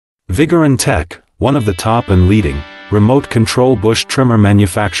Vigorun Tech, one of the top and leading remote control bush trimmer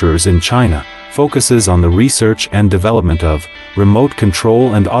manufacturers in China, focuses on the research and development of remote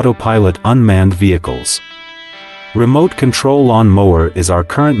control and autopilot unmanned vehicles. Remote control lawn mower is our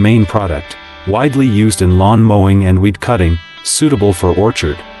current main product, widely used in lawn mowing and weed cutting, suitable for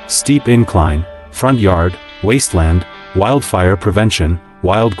orchard, steep incline, front yard, wasteland, wildfire prevention,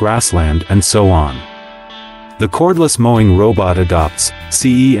 wild grassland, and so on. The cordless mowing robot adopts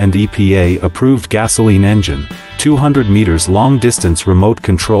CE and EPA approved gasoline engine, 200 meters long distance remote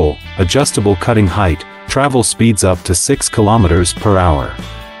control, adjustable cutting height, travel speeds up to 6 kilometers per hour.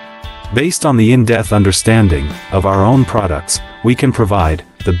 Based on the in-depth understanding of our own products, we can provide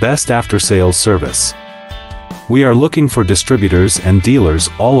the best after-sales service. We are looking for distributors and dealers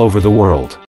all over the world.